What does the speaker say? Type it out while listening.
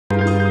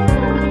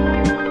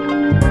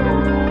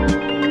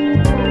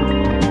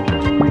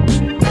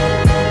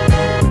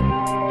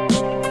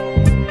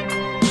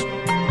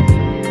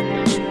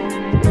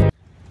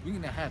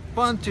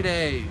fun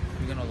today.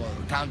 We're gonna go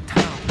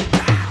downtown.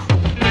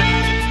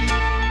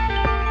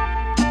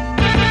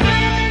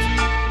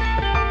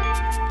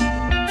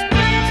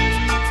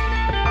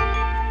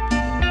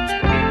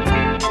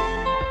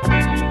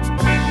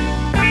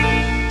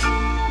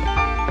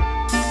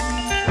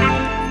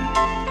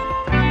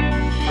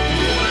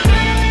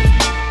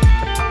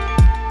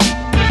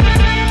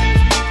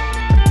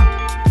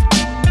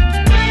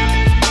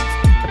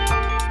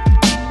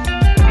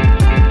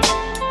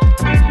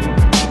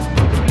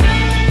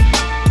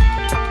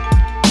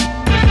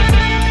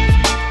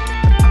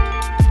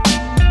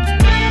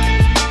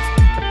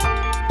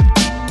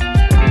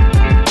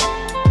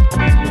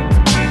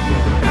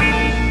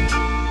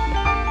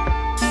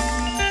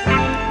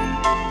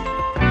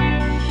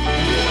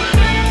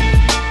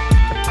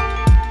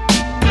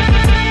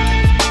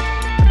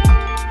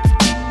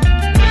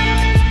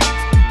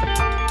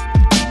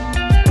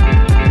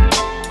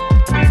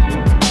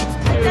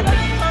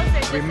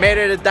 We made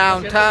it to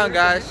downtown,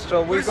 guys.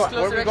 So where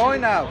we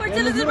going now?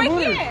 Portillo's is right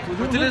here.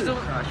 Portillo's.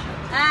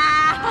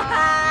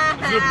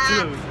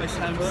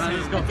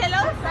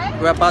 Portillo's, right?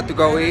 We're about to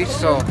go east,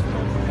 so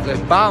let's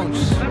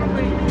bounce.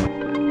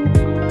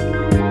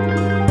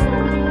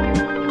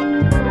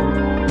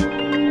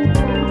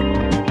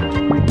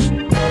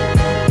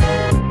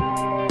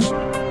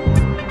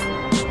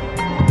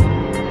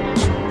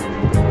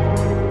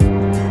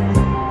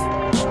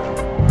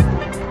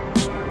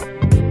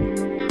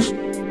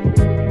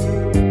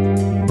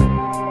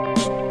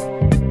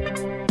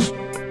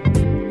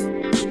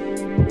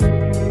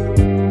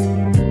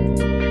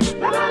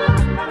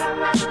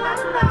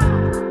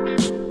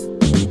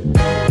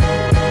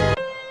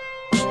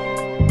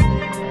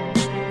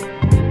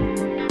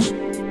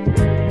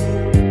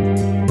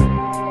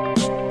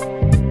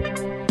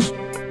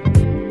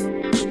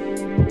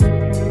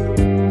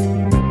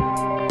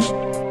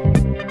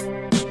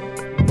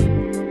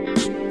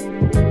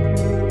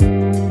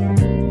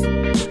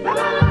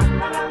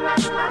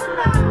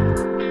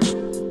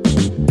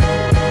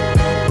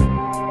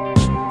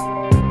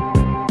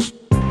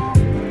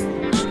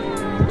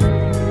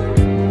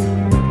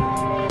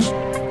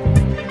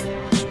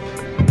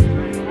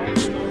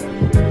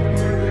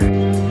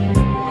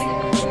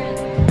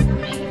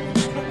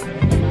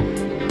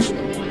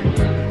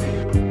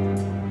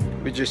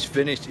 We just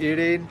finished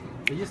eating.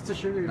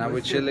 Now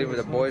we're chilling with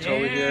the boys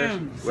over here.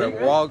 We're at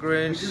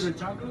Walgreens.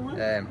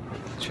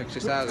 Check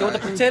this out, So guys.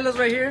 the Portillo's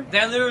right here,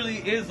 that literally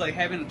is like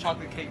having a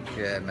chocolate cake.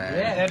 Yeah, man.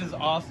 Yeah, that is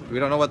awesome. We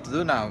don't know what to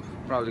do now.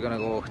 Probably gonna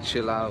go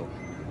chill out.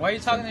 Why are you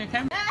talking to your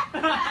camera?